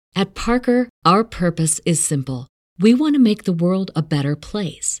At Parker, our purpose is simple. We want to make the world a better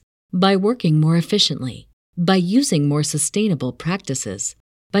place by working more efficiently, by using more sustainable practices,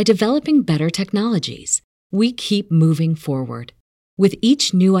 by developing better technologies. We keep moving forward. With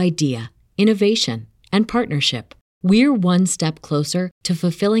each new idea, innovation, and partnership, we're one step closer to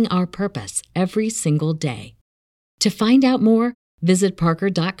fulfilling our purpose every single day. To find out more, visit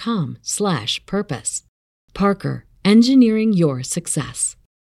parker.com/purpose. Parker, engineering your success.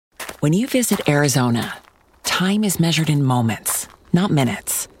 When you visit Arizona, time is measured in moments, not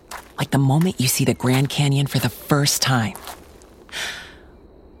minutes. Like the moment you see the Grand Canyon for the first time.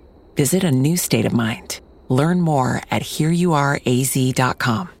 Visit a new state of mind. Learn more at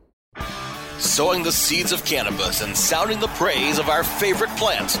hereyouareaz.com. Sowing the seeds of cannabis and sounding the praise of our favorite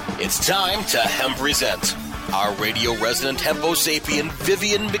plant. It's time to Hemp Present. Our radio resident hempo sapien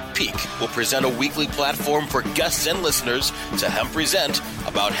Vivian McPeak will present a weekly platform for guests and listeners to Hemp Present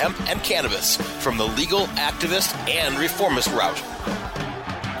about hemp and cannabis from the legal, activist, and reformist route.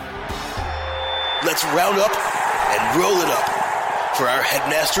 Let's round up and roll it up for our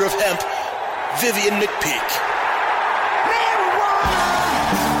headmaster of hemp, Vivian McPeak.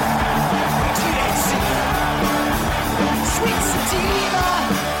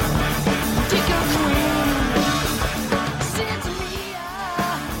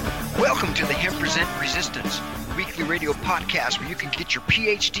 Welcome to the Hemp Present Resistance, a weekly radio podcast where you can get your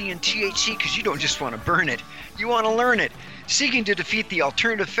PhD in THC because you don't just want to burn it, you want to learn it. Seeking to defeat the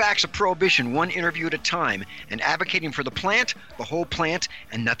alternative facts of prohibition one interview at a time and advocating for the plant, the whole plant,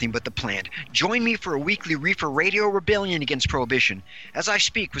 and nothing but the plant. Join me for a weekly reefer radio rebellion against prohibition as I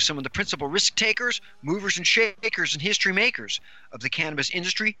speak with some of the principal risk takers, movers and shakers, and history makers of the cannabis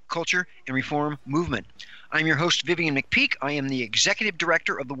industry, culture, and reform movement. I'm your host, Vivian McPeak. I am the executive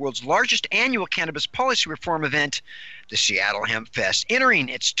director of the world's largest annual cannabis policy reform event, the Seattle Hemp Fest, entering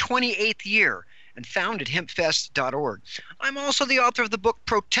its 28th year and founded hempfest.org. I'm also the author of the book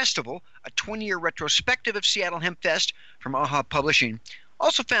Protestival, a 20-year retrospective of Seattle Hemp Fest from AHA Publishing,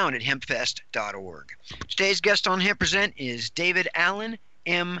 also found at hempfest.org. Today's guest on Hemp Present is David Allen,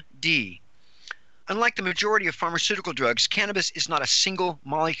 M.D. Unlike the majority of pharmaceutical drugs, cannabis is not a single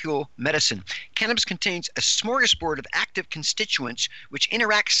molecule medicine. Cannabis contains a smorgasbord of active constituents which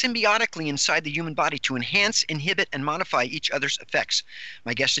interact symbiotically inside the human body to enhance, inhibit, and modify each other's effects.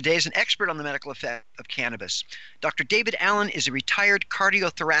 My guest today is an expert on the medical effect of cannabis. Dr. David Allen is a retired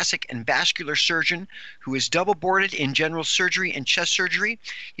cardiothoracic and vascular surgeon who is double-boarded in general surgery and chest surgery.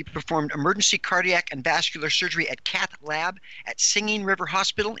 He performed emergency cardiac and vascular surgery at Cath Lab at Singing River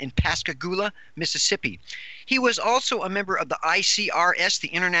Hospital in Pascagoula, Mississippi. He was also a member of the ICRS, the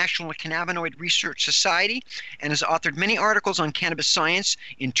International Cannabinoid Research Society, and has authored many articles on cannabis science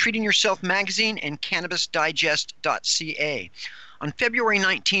in Treating Yourself magazine and cannabisdigest.ca. On February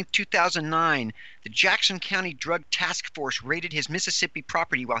 19, 2009, the Jackson County Drug Task Force raided his Mississippi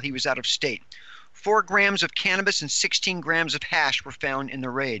property while he was out of state. 4 grams of cannabis and 16 grams of hash were found in the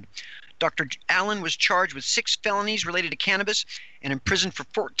raid. Dr. Allen was charged with 6 felonies related to cannabis and imprisoned for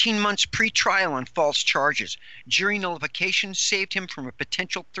 14 months pre-trial on false charges. Jury nullification saved him from a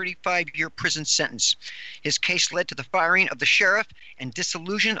potential 35-year prison sentence. His case led to the firing of the sheriff and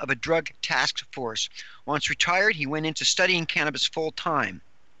dissolution of a drug task force. Once retired, he went into studying cannabis full-time.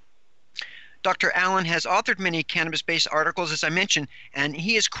 Dr. Allen has authored many cannabis-based articles, as I mentioned, and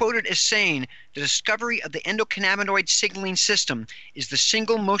he is quoted as saying, "The discovery of the endocannabinoid signaling system is the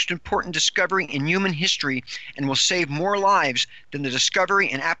single most important discovery in human history and will save more lives than the discovery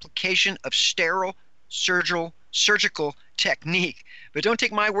and application of sterile surgical technique." But don't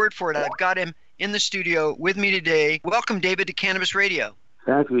take my word for it. I've got him in the studio with me today. Welcome, David, to Cannabis Radio.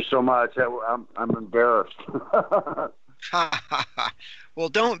 Thank you so much. I'm embarrassed. Well,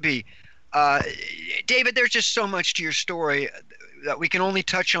 don't be. David, there's just so much to your story that we can only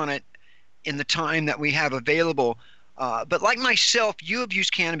touch on it in the time that we have available. But like myself, you have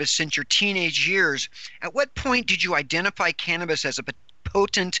used cannabis since your teenage years. At what point did you identify cannabis as a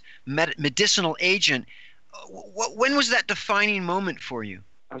potent medicinal agent? When was that defining moment for you?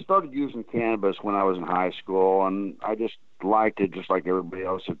 I started using cannabis when I was in high school, and I just liked it just like everybody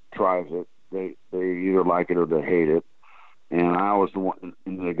else that tries it. They either like it or they hate it. And I was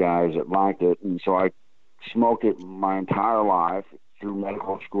the guys that liked it, and so I smoked it my entire life through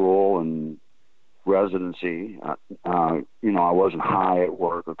medical school and residency. I wasn't high at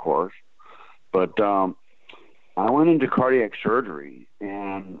work, of course, but I went into cardiac surgery,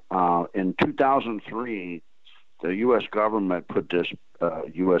 and in 2003, the U.S. government put this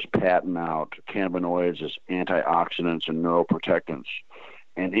U.S. patent out, cannabinoids as antioxidants and neuroprotectants,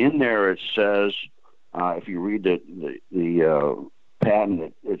 and in there it says, if you read the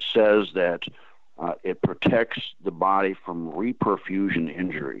patent, it says that it protects the body from reperfusion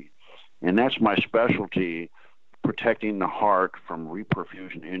injury. And that's my specialty, protecting the heart from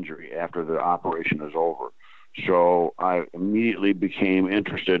reperfusion injury after the operation is over. So I immediately became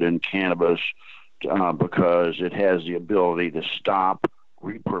interested in cannabis because it has the ability to stop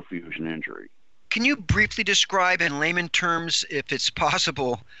reperfusion injury. Can you briefly describe in layman terms, if it's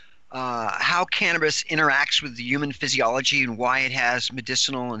possible, how cannabis interacts with the human physiology and why it has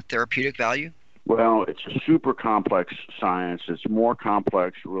medicinal and therapeutic value? Well, it's a super complex science. It's more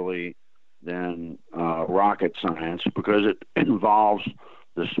complex, really, than rocket science because it involves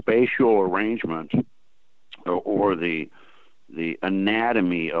the spatial arrangement or the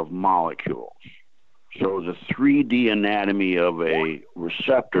anatomy of molecules. So the 3D anatomy of a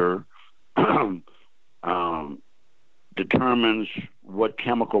receptor determines what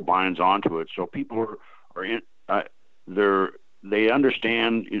chemical binds onto it. So people they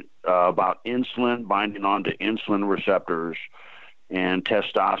understand about insulin binding onto insulin receptors, and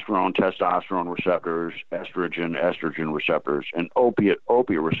testosterone receptors, estrogen receptors, and opiate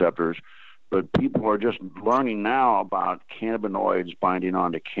receptors. But people are just learning now about cannabinoids binding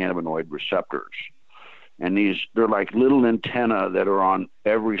onto cannabinoid receptors. And they're like little antennae that are on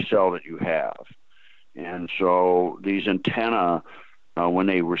every cell that you have. And so these antennae, when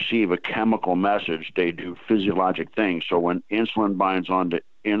they receive a chemical message, they do physiologic things. So when insulin binds onto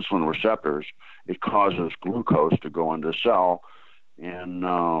insulin receptors, it causes glucose to go into the cell. And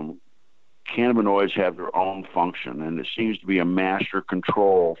cannabinoids have their own function, and it seems to be a master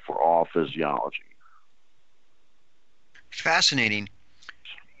control for all physiology. Fascinating.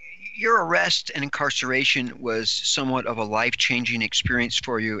 Your arrest and incarceration was somewhat of a life-changing experience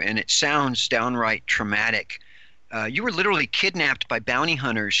for you, and it sounds downright traumatic. You were literally kidnapped by bounty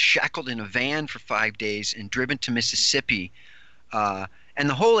hunters, shackled in a van for 5 days, and driven to Mississippi. And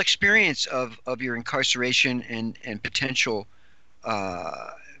the whole experience of your incarceration and potential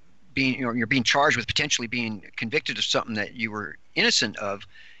you're being charged with potentially being convicted of something that you were innocent of,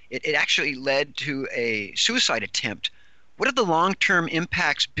 it actually led to a suicide attempt. What have the long-term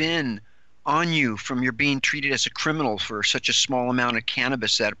impacts been on you from your being treated as a criminal for such a small amount of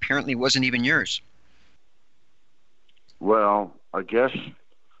cannabis that apparently wasn't even yours? Well, I guess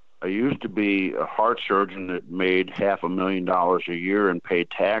I used to be a heart surgeon that made $500,000 a year and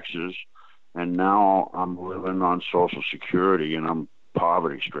paid taxes, and now I'm living on Social Security and I'm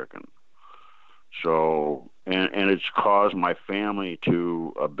poverty-stricken. So, and it's caused my family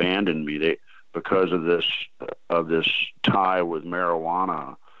to abandon me because of this tie with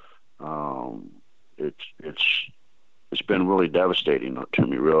marijuana. It's been really devastating to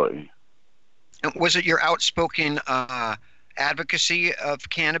me, really. And was it your outspoken advocacy of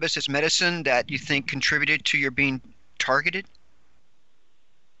cannabis as medicine that you think contributed to your being targeted?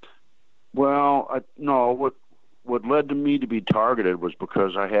 Well, no. What led to me to be targeted was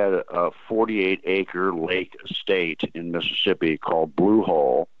because I had a 48-acre lake estate in Mississippi called Blue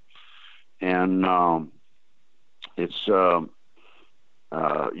Hole, and it's you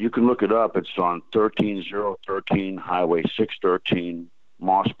can look it up. It's on 13013 Highway 613,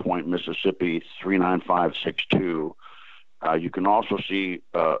 Moss Point, Mississippi 39562. You can also see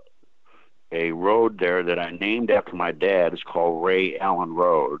a road there that I named after my dad. It's called Ray Allen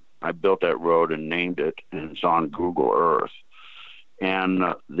Road. I built that road and named it, and it's on Google Earth. And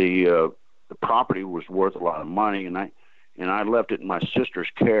the property was worth a lot of money, and I left it in my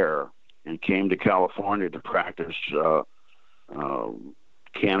sister's care and came to California to practice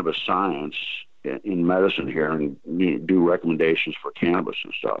cannabis science in medicine here and do recommendations for cannabis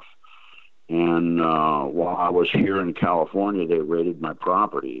and stuff. And while I was here in California, they raided my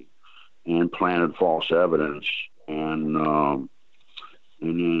property and planted false evidence, and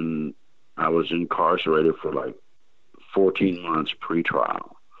then I was incarcerated for like 14 months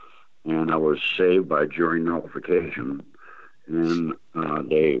pre-trial, and I was saved by jury nullification, and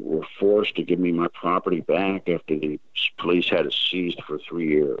they were forced to give me my property back after the police had it seized for 3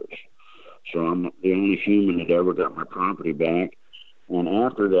 years. So I'm the only human that ever got my property back, and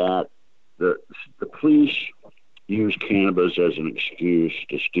after that, the police used cannabis as an excuse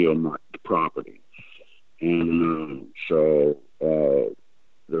to steal my property, and so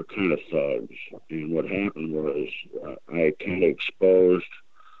they're kind of thugs. And what happened was I kind of exposed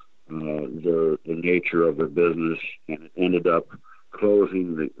the nature of their business, and it ended up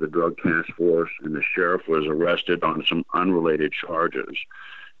closing the drug task force, and the sheriff was arrested on some unrelated charges.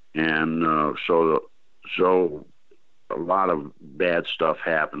 And so a lot of bad stuff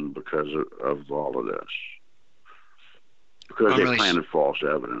happened because of all of this. Because they planted false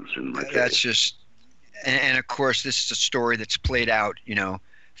evidence in my case. That's just And of course, this is a story that's played out,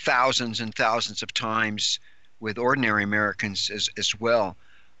 thousands and thousands of times with ordinary Americans as well.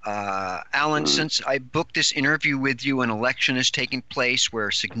 Alan, since I booked this interview with you, an election is taking place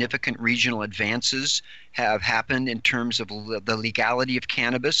where significant regional advances have happened in terms of the legality of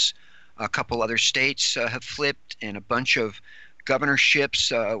cannabis. A couple other states have flipped, and a bunch of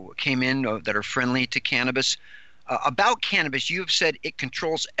governorships came in that are friendly to cannabis. About cannabis, you have said it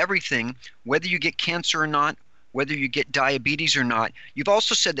controls everything, whether you get cancer or not, whether you get diabetes or not. You've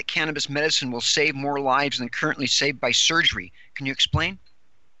also said that cannabis medicine will save more lives than currently saved by surgery. Can you explain?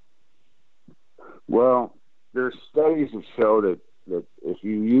 Well, there's studies that show that if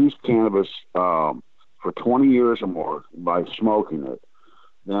you use cannabis for 20 years or more by smoking it,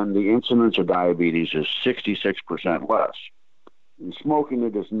 then the incidence of diabetes is 66% less. And smoking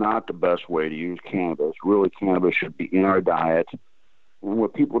it is not the best way to use cannabis. Really, cannabis should be in our diet. And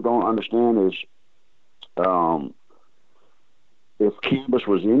what people don't understand is if cannabis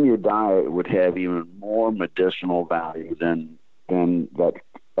was in your diet, it would have even more medicinal value than that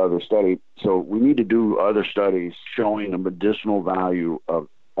other study. So we need to do other studies showing the medicinal value of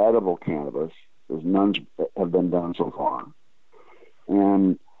edible cannabis, as none have been done so far.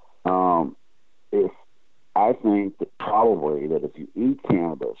 And if I think that probably that if you eat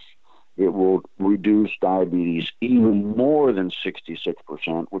cannabis, it will reduce diabetes even more than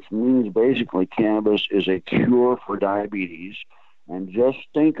 66%, which means basically cannabis is a cure for diabetes. And just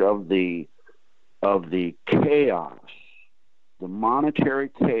think of the chaos, the monetary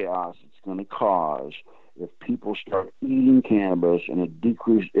chaos it's going to cause if people start eating cannabis, and it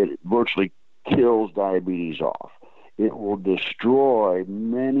virtually kills diabetes off. It will destroy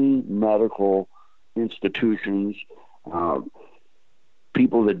many medical institutions,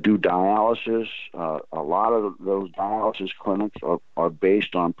 people that do dialysis. A lot of those dialysis clinics are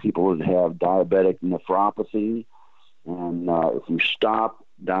based on people that have diabetic nephropathy. And if you stop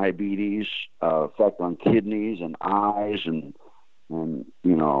diabetes effect on kidneys and eyes and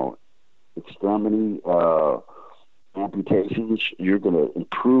extremity amputations, you're going to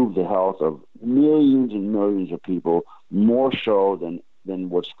improve the health of millions and millions of people, more so than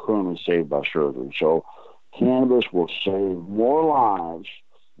what's currently saved by surgery. So cannabis will save more lives,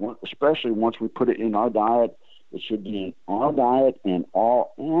 especially once we put it in our diet. It should be in our diet and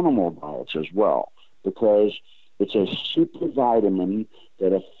all animal diets as well, because it's a super vitamin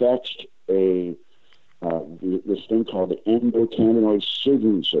that affects this thing called the endocannabinoid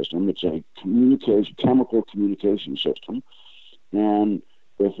signaling system. It's a chemical communication system, and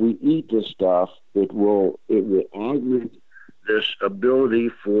if we eat this stuff, it will augment this ability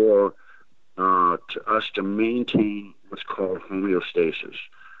for us to maintain what's called homeostasis.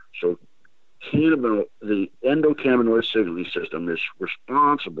 So the endocannabinoid signaling system is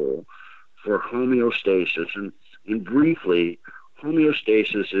responsible for homeostasis, and briefly,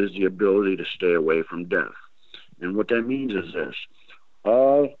 homeostasis is the ability to stay away from death. And what that means is this: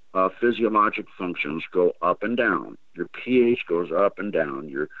 all physiologic functions go up and down. Your pH goes up and down.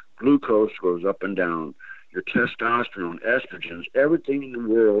 Your glucose goes up and down. Your testosterone, estrogens, everything in the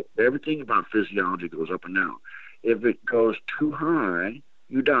world, everything about physiology goes up and down. If it goes too high,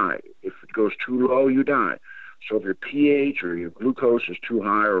 you die. If it goes too low, you die. So if your pH or your glucose is too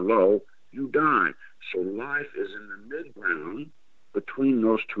high or low, you die. So life is in the mid-ground between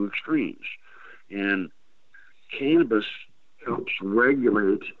those two extremes. And cannabis helps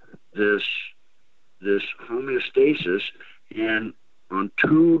regulate this homeostasis. And on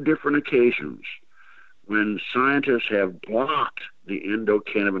two different occasions, when scientists have blocked the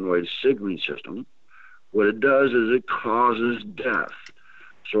endocannabinoid signaling system, what it does is it causes death.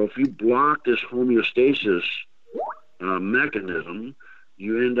 So if you block this homeostasis mechanism,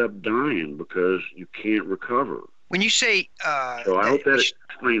 you end up dying because you can't recover. When you say so I hope that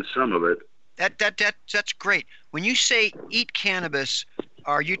explains some of it. That's great. When you say eat cannabis,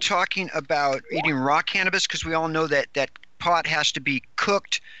 are you talking about eating raw cannabis? Because we all know that pot has to be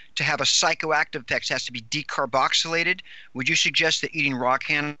cooked to have a psychoactive effect, has to be decarboxylated. Would you suggest that eating raw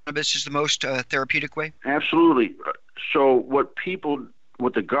cannabis is the most therapeutic way? Absolutely. So what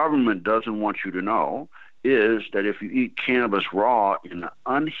the government doesn't want you to know is that if you eat cannabis raw in an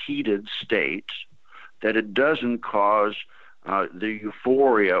unheated state, that it doesn't cause the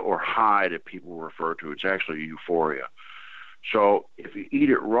euphoria or high that people refer to. It's actually euphoria. So if you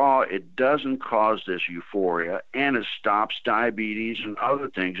eat it raw, it doesn't cause this euphoria, and it stops diabetes and other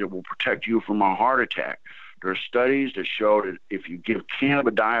things that will protect you from a heart attack. There are studies that show that if you give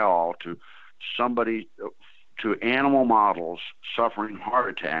cannabidiol to animal models suffering heart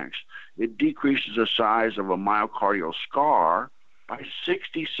attacks, it decreases the size of a myocardial scar by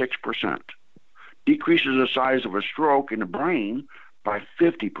 66%. decreases the size of a stroke in the brain by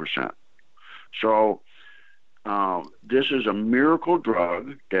 50%. So this is a miracle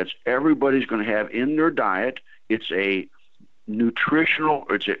drug that everybody's going to have in their diet. It's a nutritional,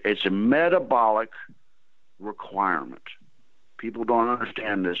 it's a metabolic requirement. People don't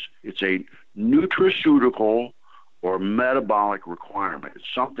understand this. It's a nutraceutical or metabolic requirement. It's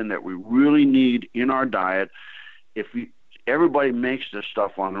something that we really need in our diet. Everybody makes this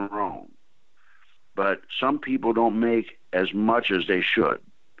stuff on their own, but some people don't make as much as they should.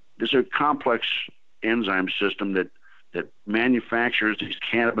 There's a complex enzyme system that manufactures these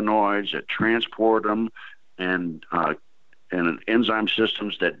cannabinoids, that transport them, and enzyme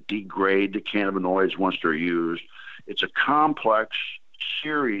systems that degrade the cannabinoids once they're used. It's a complex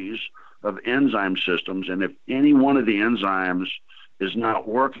series of enzyme systems, and if any one of the enzymes is not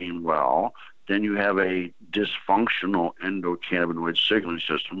working well, then you have a dysfunctional endocannabinoid signaling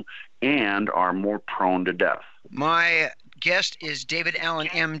system and are more prone to death. My guest is David Allen,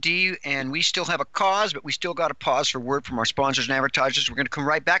 MD, and we still have a cause, but we still got to pause for word from our sponsors and advertisers. We're going to come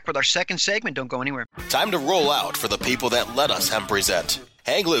right back with our second segment. Don't go anywhere. Time to roll out for the people that let us hemp present.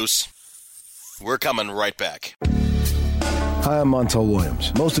 Hang loose. We're coming right back. Hi, I'm Montel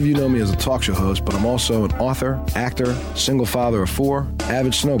Williams. Most of you know me as a talk show host, but I'm also an author, actor, single father of 4,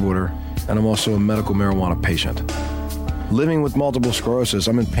 avid snowboarder, and I'm also a medical marijuana patient. Living with multiple sclerosis,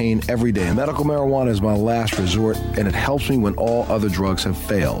 I'm in pain every day. Medical marijuana is my last resort, and it helps me when all other drugs have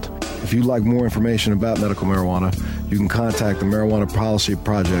failed. If you'd like more information about medical marijuana, you can contact the Marijuana Policy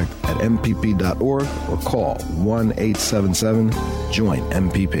Project at mpp.org or call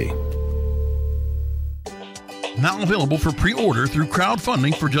 1-877-JOIN-MPP. Now available for pre-order through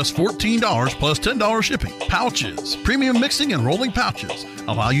crowdfunding for just $14 plus $10 shipping. Pouches, premium mixing and rolling pouches,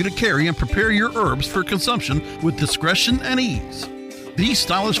 allow you to carry and prepare your herbs for consumption with discretion and ease. These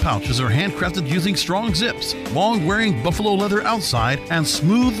stylish pouches are handcrafted using strong zips, long-wearing buffalo leather outside, and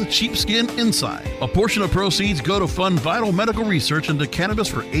smooth sheepskin inside. A portion of proceeds go to fund vital medical research into cannabis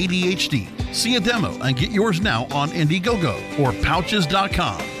for ADHD. See a demo and get yours now on Indiegogo or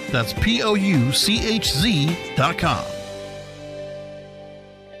pouches.com. That's POUCHZ.com.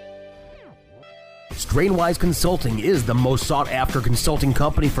 Strainwise Consulting is the most sought-after consulting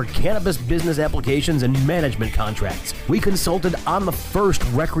company for cannabis business applications and management contracts. We consulted on the first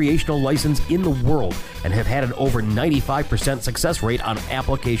recreational license in the world and have had an over 95% success rate on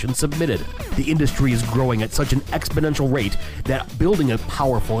applications submitted. The industry is growing at such an exponential rate that building a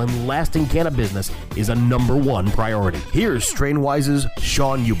powerful and lasting cannabis business is a #1 priority. Here's Strainwise's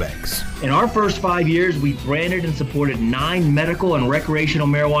Sean Eubanks. In our first 5 years, we branded and supported 9 medical and recreational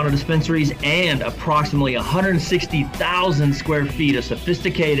marijuana dispensaries and approximately 160,000 square feet of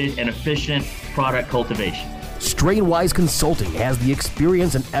sophisticated and efficient product cultivation. Strainwise Consulting has the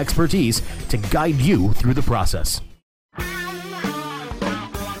experience and expertise to guide you through the process.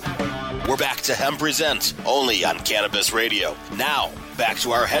 We're back to Hemp Present, only on Cannabis Radio. Now, back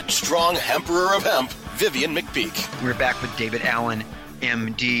to our headstrong Emperor of Hemp, Vivian McPeak. We're back with David Allen,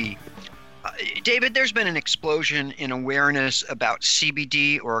 MD. David, there's been an explosion in awareness about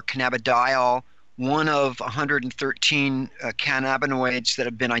CBD or cannabidiol, one of 113 cannabinoids that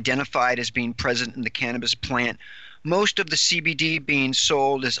have been identified as being present in the cannabis plant. Most of the CBD being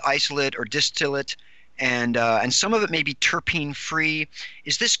sold as isolate or distillate, and some of it may be terpene-free.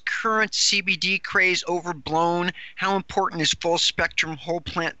 Is this current CBD craze overblown? How important is full-spectrum whole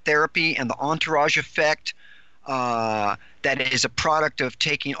plant therapy and the entourage effect that is a product of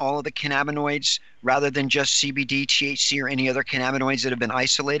taking all of the cannabinoids rather than just CBD, THC, or any other cannabinoids that have been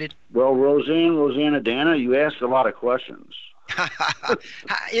isolated? Well, Rosanna Dana, you asked a lot of questions.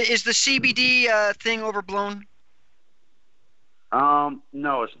 Is the CBD thing overblown?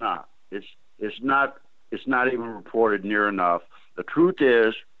 No, it's not. It's not even reported near enough. The truth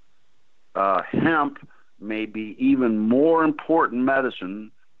is, hemp may be even more important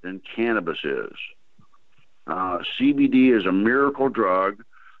medicine than cannabis is. CBD is a miracle drug.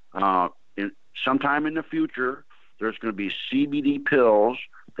 Sometime in the future, there's going to be CBD pills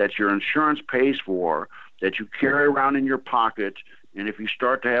that your insurance pays for, that you carry around in your pocket, and if you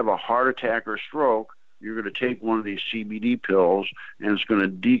start to have a heart attack or stroke, you're going to take one of these CBD pills, and it's going to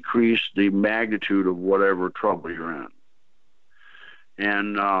decrease the magnitude of whatever trouble you're in.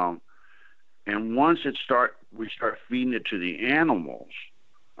 And once we start feeding it to the animals,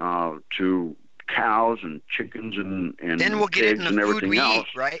 to cows and chickens and then we'll get it in the food we eat,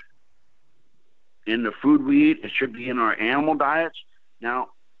 right? In the food we eat, it should be in our animal diets. Now,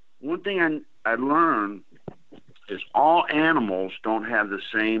 one thing I learned is all animals don't have the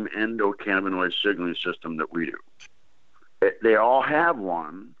same endocannabinoid signaling system that we do. They all have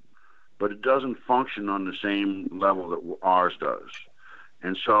one, but it doesn't function on the same level that ours does.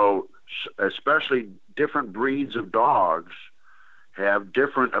 And so, especially different breeds of dogs have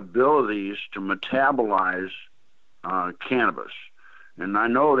different abilities to metabolize cannabis. And I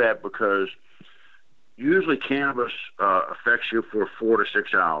know that because usually cannabis affects you for 4 to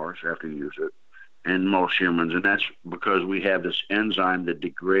 6 hours after you use it in most humans, and that's because we have this enzyme that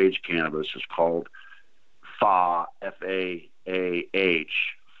degrades cannabis. It's called FAAH, F-A-A-H,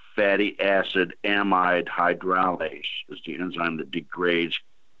 fatty acid amide hydrolase is the enzyme that degrades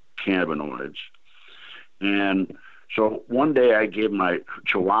cannabinoids. And so one day I gave my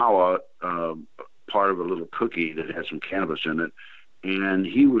Chihuahua part of a little cookie that had some cannabis in it, and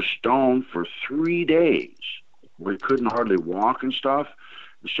he was stoned for 3 days. We couldn't hardly walk and stuff.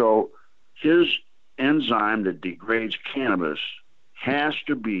 So his enzyme that degrades cannabis has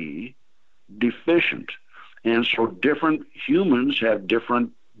to be deficient. And so different humans have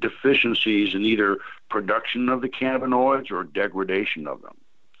different deficiencies in either production of the cannabinoids or degradation of them.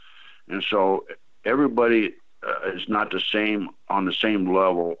 And so everybody is not the same on the same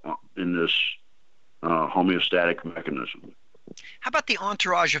level in this homeostatic mechanism. How about the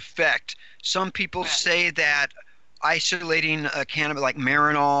entourage effect? Some people say that isolating cannabis like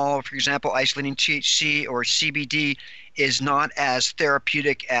Marinol, for example, isolating THC or CBD is not as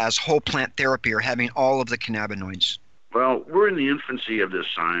therapeutic as whole plant therapy or having all of the cannabinoids. Well, we're in the infancy of this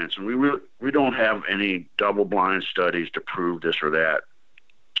science, and we don't have any double-blind studies to prove this or that.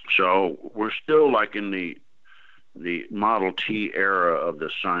 So we're still like in the Model T era of the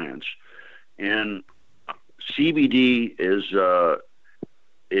science. And CBD is a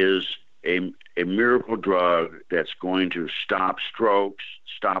miracle drug that's going to stop strokes,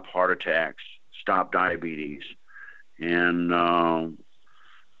 stop heart attacks, stop diabetes, and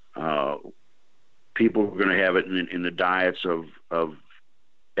people are going to have it in the diets of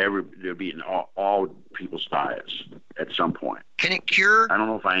they'll be in all people's diets at some point. Can it cure? I don't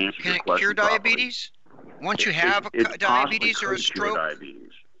know if I answered your question. Can it cure diabetes? Once you have diabetes or a stroke?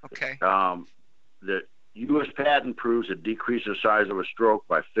 Diabetes. Okay. The U.S. patent proves it decreases the size of a stroke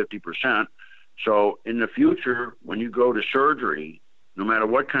by 50%. So in the future, when you go to surgery, no matter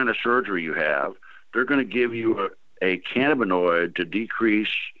what kind of surgery you have, they're going to give you a cannabinoid to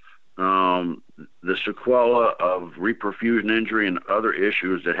decrease the sequela of reperfusion injury and other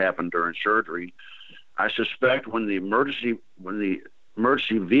issues that happen during surgery. I suspect when the emergency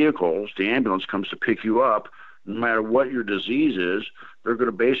vehicles, the ambulance comes to pick you up, no matter what your disease is, they're going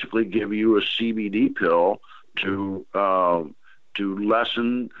to basically give you a CBD pill to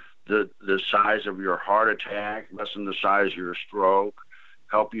lessen the size of your heart attack, lessen the size of your stroke,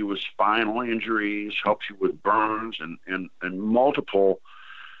 help you with spinal injuries, helps you with burns and multiple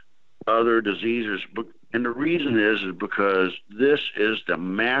other diseases. And the reason is because this is the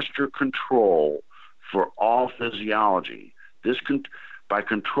master control for all physiology. By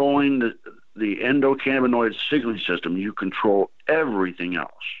controlling the endocannabinoid signaling system, you control everything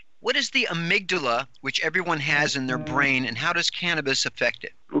else. What is the amygdala, which everyone has in their brain, and how does cannabis affect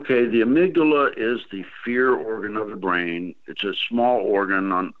it? Okay, the amygdala is the fear organ of the brain. It's a small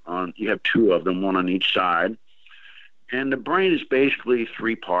organ on you have two of them, one on each side. And the brain is basically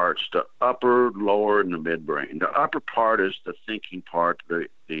three parts: the upper, lower, and the midbrain. The upper part is the thinking part, the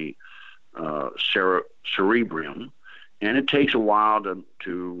cerebrium, and it takes a while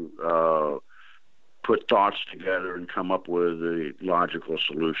to put thoughts together and come up with a logical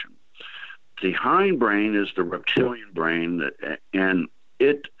solution. The hindbrain is the reptilian brain, and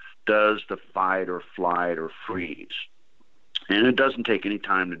it does the fight or flight or freeze. And it doesn't take any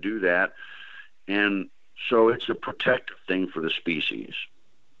time to do that. And so it's a protective thing for the species.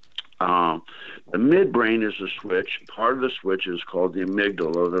 The midbrain is the switch. Part of the switch is called the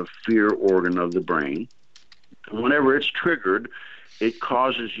amygdala, the fear organ of the brain. And whenever it's triggered, it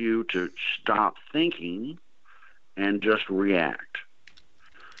causes you to stop thinking and just react.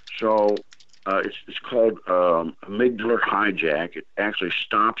 So it's called amygdala hijack. It actually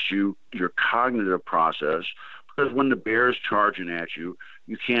stops your cognitive process, because when the bear is charging at you,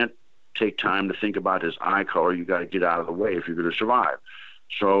 you can't take time to think about his eye color. You got to get out of the way if you're going to survive.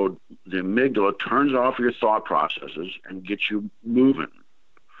 So the amygdala turns off your thought processes and gets you moving.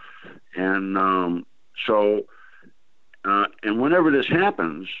 And and whenever this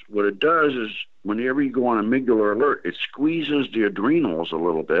happens, what it does is whenever you go on amygdala alert, it squeezes the adrenals a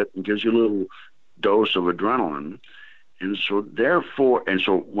little bit and gives you a little dose of adrenaline. And so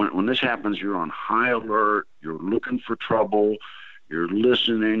when this happens, you're on high alert, you're looking for trouble, you're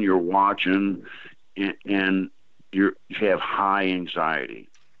listening, you're watching, and you have high anxiety.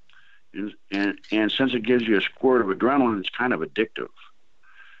 And since it gives you a squirt of adrenaline, it's kind of addictive.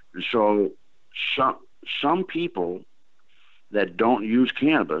 So some people that don't use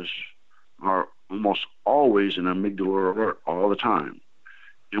cannabis are almost always in amygdala alert all the time.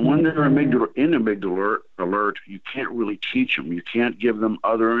 And when they're in amygdala alert, you can't really teach them. You can't give them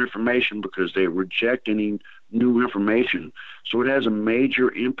other information because they reject any new information. So it has a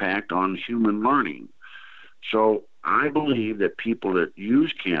major impact on human learning. So I believe that people that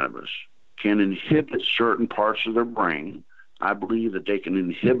use cannabis can inhibit certain parts of their brain. I believe that they can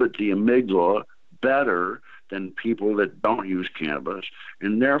inhibit the amygdala better than people that don't use cannabis.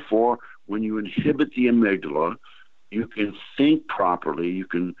 And therefore, when you inhibit the amygdala, you can think properly, you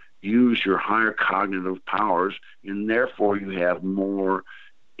can use your higher cognitive powers, and therefore you have more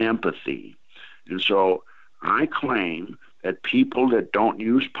empathy. And so I claim that people that don't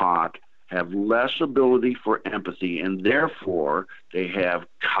use pot have less ability for empathy, and therefore they have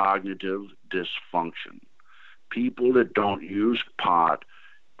cognitive dysfunction. People that don't use pot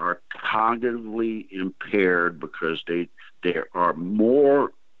are cognitively impaired because they are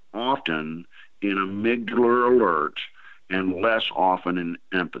more often in amygdala alert and less often in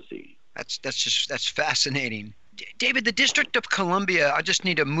empathy. That's fascinating. David, the District of Columbia, I just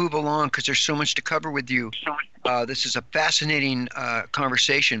need to move along because there's so much to cover with you. This is a fascinating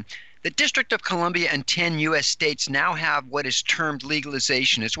conversation. The District of Columbia and 10 U.S. states now have what is termed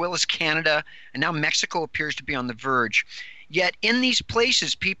legalization, as well as Canada, and now Mexico appears to be on the verge. Yet in these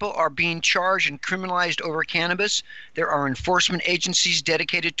places, people are being charged and criminalized over cannabis. There are enforcement agencies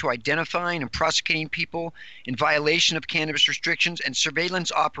dedicated to identifying and prosecuting people in violation of cannabis restrictions, and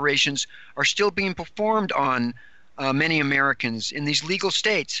surveillance operations are still being performed on many Americans in these legal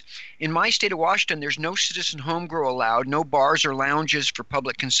states. In my state of Washington, there's no citizen home grow allowed, no bars or lounges for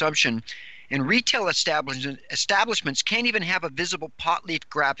public consumption, and retail establishments can't even have a visible pot leaf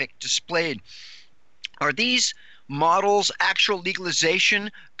graphic displayed. Are these models actual legalization,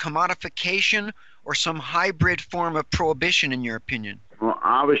 commodification, or some hybrid form of prohibition, in your opinion? Well,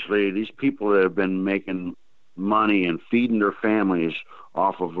 obviously, these people that have been making money and feeding their families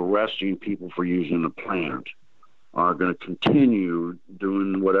off of arresting people for using the plant are going to continue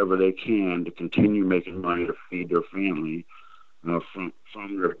doing whatever they can to continue making money to feed their family from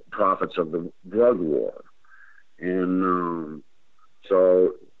the profits of the drug war. And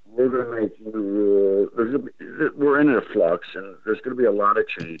so we're going to make new rules. We're in a flux, and there's going to be a lot of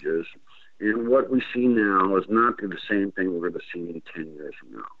changes. And what we see now is not the same thing we're going to see in 10 years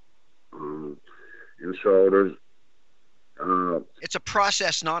from now. And so there's... it's a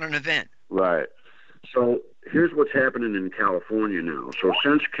process, not an event. Right. So here's what's happening in California now. So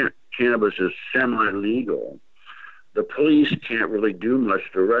since cannabis is semi-legal, the police can't really do much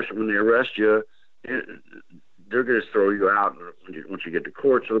to arrest you. When they arrest you, they're going to throw you out once you get to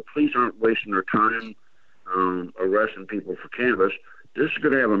court. So the police aren't wasting their time arresting people for cannabis. This is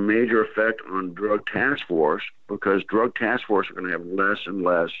going to have a major effect on Drug Task Force because Drug Task Force are going to have less and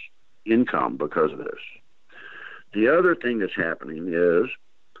less income because of this. The other thing that's happening is,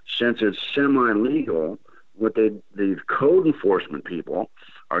 since it's semi-legal, what the code enforcement people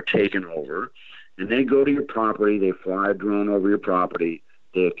are taking over, and they go to your property, they fly a drone over your property,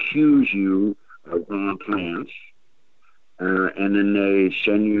 they accuse you of growing plants, and then they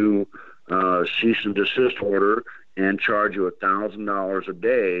send you a cease and desist order and charge you $1,000 a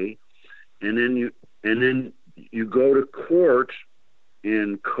day, and then you go to court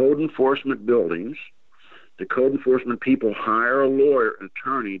in code enforcement buildings. The code enforcement people hire a lawyer, an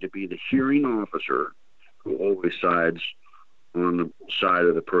attorney, to be the hearing officer who always sides on the side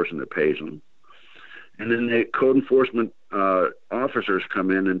of the person that pays them. And then the code enforcement officers come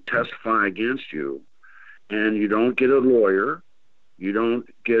in and testify against you. And you don't get a lawyer, you don't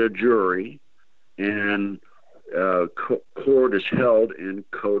get a jury, and court is held in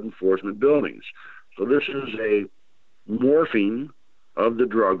code enforcement buildings. So this is a morphing of the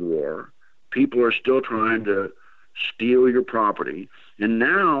drug war. People are still trying to steal your property. And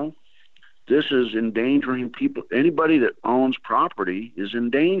now this is endangering people. Anybody that owns property is in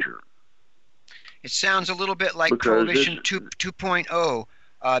danger. It sounds a little bit like Prohibition 2.0.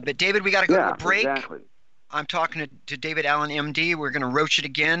 But David, we got to go to a break. Exactly. I'm talking to David Allen, MD. We're going to roach it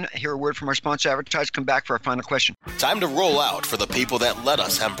again. Hear a word from our sponsor, Advertise. Come back for our final question. Time to roll out for the people that let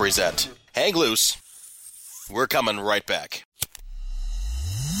us hemp present. Hang loose. We're coming right back.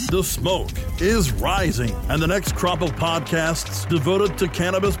 The smoke is rising, and the next crop of podcasts devoted to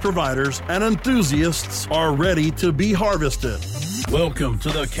cannabis providers and enthusiasts are ready to be harvested. Welcome to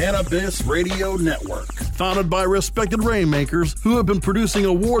the Cannabis Radio Network, founded by respected rainmakers who have been producing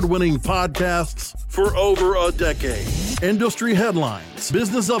award-winning podcasts for over a decade. Industry headlines,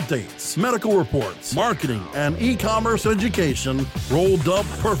 business updates, medical reports, marketing, and e-commerce education rolled up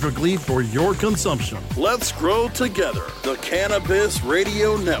perfectly for your consumption. Let's grow together. The Cannabis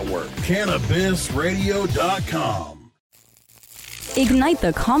Radio Network. CannabisRadio.com. Ignite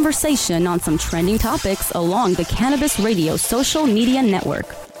the conversation on some trending topics along the Cannabis Radio social media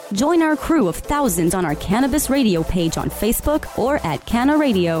network. Join our crew of thousands on our Cannabis Radio page on Facebook or at Canna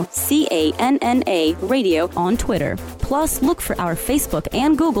Radio, CANNA Radio on Twitter. Plus, look for our Facebook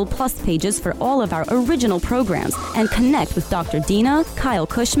and Google Plus pages for all of our original programs and connect with Dr. Dina, Kyle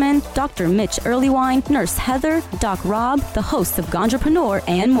Cushman, Dr. Mitch Earlywine, Nurse Heather, Doc Rob, the hosts of Ganjapreneur,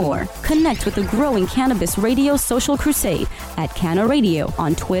 and more. Connect with the growing Cannabis Radio social crusade at Canna Radio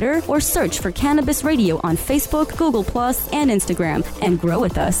on Twitter or search for Cannabis Radio on Facebook, Google Plus, and Instagram and grow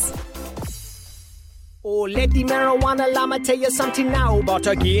with us. Oh, let the marijuana llama tell you something now about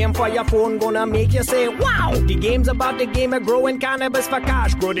a game for your phone gonna make you say, wow! The game's about the game of growing cannabis for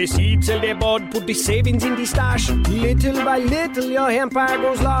cash. Grow the seed, sell the bud, put the savings in the stash. Little by little, your empire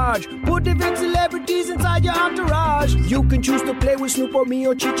grows large. Put the big celebrities inside your entourage. You can choose to play with Snoop or me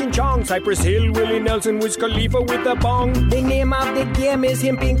or Cheech and Chong, Cypress Hill, Willie Nelson, Wiz Khalifa with a bong. The name of the game is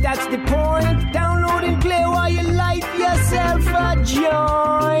Hemp Inc., that's the point. Download and play while you light yourself a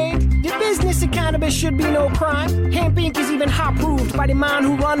joint. The business of cannabis should be no crime. Hemp Inc. is even hot-proofed by the man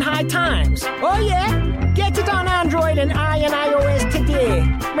who run High Times. Oh yeah? Get it on Android and iOS today.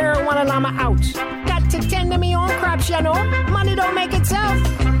 Marijuana Llama out. Got to tend to me own crops, you know. Money don't make itself.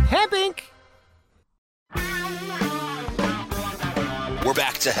 Hemp Inc. We're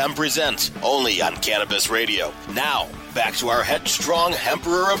back to Hemp Present, only on Cannabis Radio. Now, back to our headstrong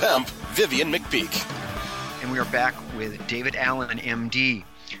Emperor of Hemp, Vivian McPeak. And we are back with David Allen, MD.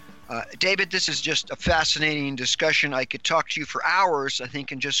 David, this is just a fascinating discussion. I could talk to you for hours, I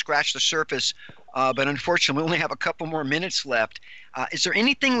think, and just scratch the surface. But unfortunately, we only have a couple more minutes left. Is there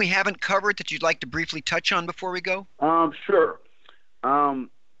anything we haven't covered that you'd like to briefly touch on before we go? Sure. I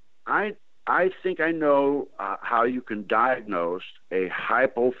think I know how you can diagnose a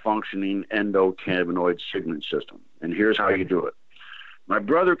hypofunctioning endocannabinoid signaling system, and here's how you do it. My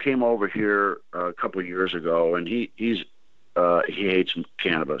brother came over here a couple of years ago, and he hates some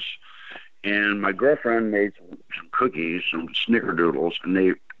cannabis. And my girlfriend made some cookies, some snickerdoodles, and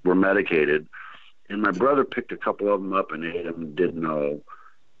they were medicated. And my brother picked a couple of them up and ate them and didn't know.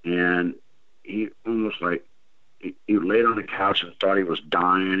 And he almost he laid on the couch and thought he was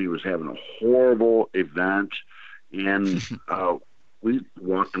dying. He was having a horrible event. And we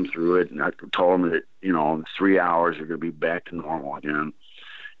walked him through it, and I told him that, in 3 hours they're going to be back to normal again.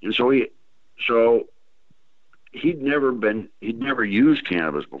 And so he'd never used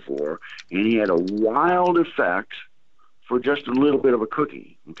cannabis before, and he had a wild effect for just a little bit of a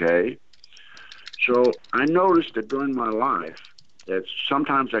cookie, okay? So I noticed that during my life that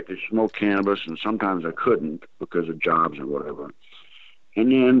sometimes I could smoke cannabis and sometimes I couldn't because of jobs or whatever.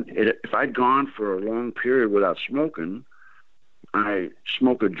 And then if I'd gone for a long period without smoking, I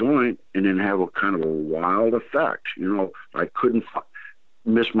smoke a joint and then have a kind of a wild effect. I couldn't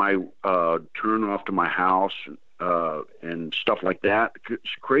miss my turn off to my house and stuff like that.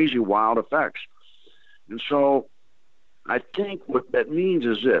 It's crazy wild effects. And so I think what that means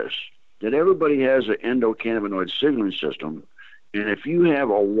is this, that everybody has an endocannabinoid signaling system, and if you have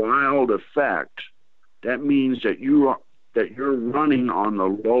a wild effect, that means that you're running on the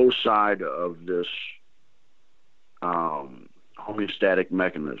low side of this homeostatic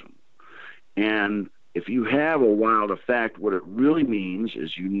mechanism. And if you have a wild effect, what it really means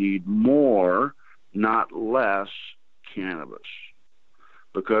is you need more, not less, cannabis.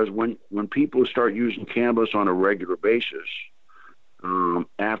 Because when people start using cannabis on a regular basis,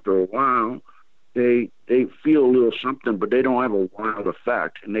 after a while, they feel a little something, but they don't have a wild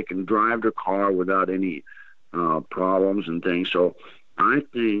effect, and they can drive their car without any problems and things. So I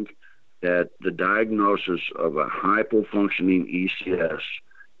think that the diagnosis of a hypofunctioning ECS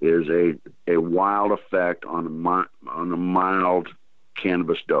is a wild effect on a mild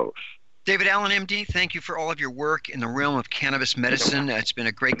cannabis dose. David Allen, MD, thank you for all of your work in the realm of cannabis medicine. It's been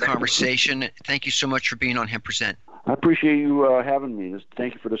a great conversation. Thank you so much for being on Hemp Present. I appreciate you having me.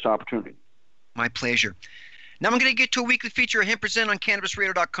 Thank you for this opportunity. My pleasure. Now I'm going to get to a weekly feature of Hemp Present on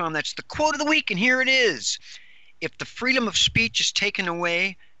CannabisRadio.com. That's the quote of the week, and here it is. If the freedom of speech is taken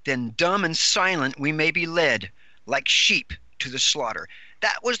away, then dumb and silent we may be led, like sheep to the slaughter.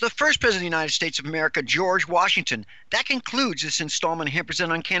 That was the first President of the United States of America, George Washington. That concludes this installment of Hemp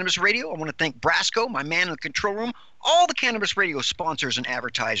Present on Cannabis Radio. I want to thank Brasco, my man in the control room, all the Cannabis Radio sponsors and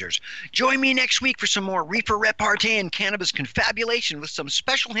advertisers. Join me next week for some more reefer repartee and cannabis confabulation with some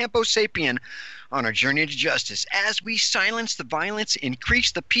special Hempo Sapien on our journey to justice as we silence the violence,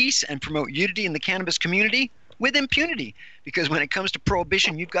 increase the peace, and promote unity in the cannabis community with impunity. Because when it comes to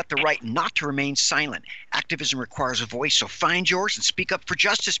prohibition, you've got the right not to remain silent. Activism requires a voice, so find yours and speak up for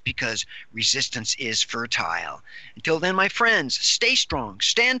justice because resistance is fertile. Until then, my friends, stay strong,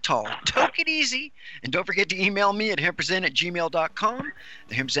 stand tall, take it easy, and don't forget to email me at hempresent@gmail.com.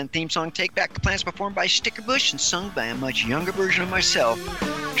 The Hemp Present theme song, Take Back the Plants, performed by Stickerbush and sung by a much younger version of myself.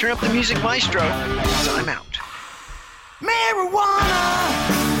 Turn up the music, maestro, because I'm out. Marijuana,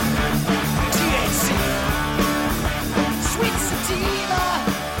 THC, sweet sativa,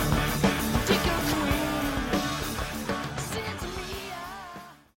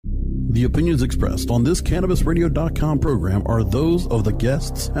 The opinions expressed on this CannabisRadio.com program are those of the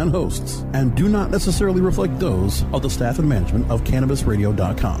guests and hosts and do not necessarily reflect those of the staff and management of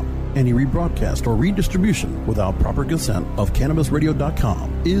CannabisRadio.com. Any rebroadcast or redistribution without proper consent of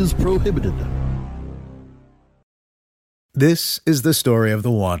CannabisRadio.com is prohibited. This is the story of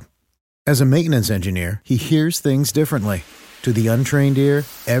the one. As a maintenance engineer, he hears things differently. To the untrained ear,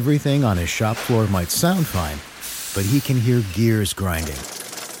 everything on his shop floor might sound fine, but he can hear gears grinding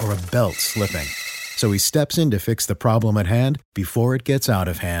or a belt slipping. So he steps in to fix the problem at hand before it gets out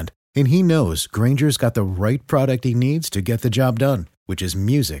of hand. And he knows Grainger's got the right product he needs to get the job done, which is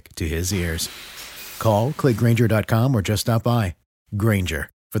music to his ears. Call, click Grainger.com, or just stop by.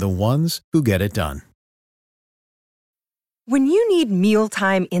 Grainger, for the ones who get it done. When you need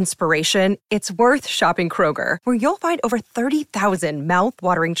mealtime inspiration, it's worth shopping Kroger, where you'll find over 30,000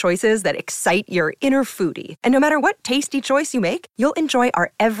 mouth-watering choices that excite your inner foodie. And no matter what tasty choice you make, you'll enjoy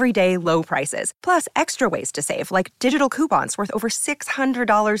our everyday low prices, plus extra ways to save, like digital coupons worth over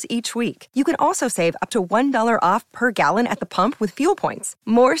 $600 each week. You can also save up to $1 off per gallon at the pump with fuel points.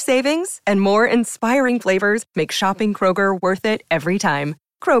 More savings and more inspiring flavors make shopping Kroger worth it every time.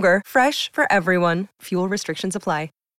 Kroger, fresh for everyone. Fuel restrictions apply.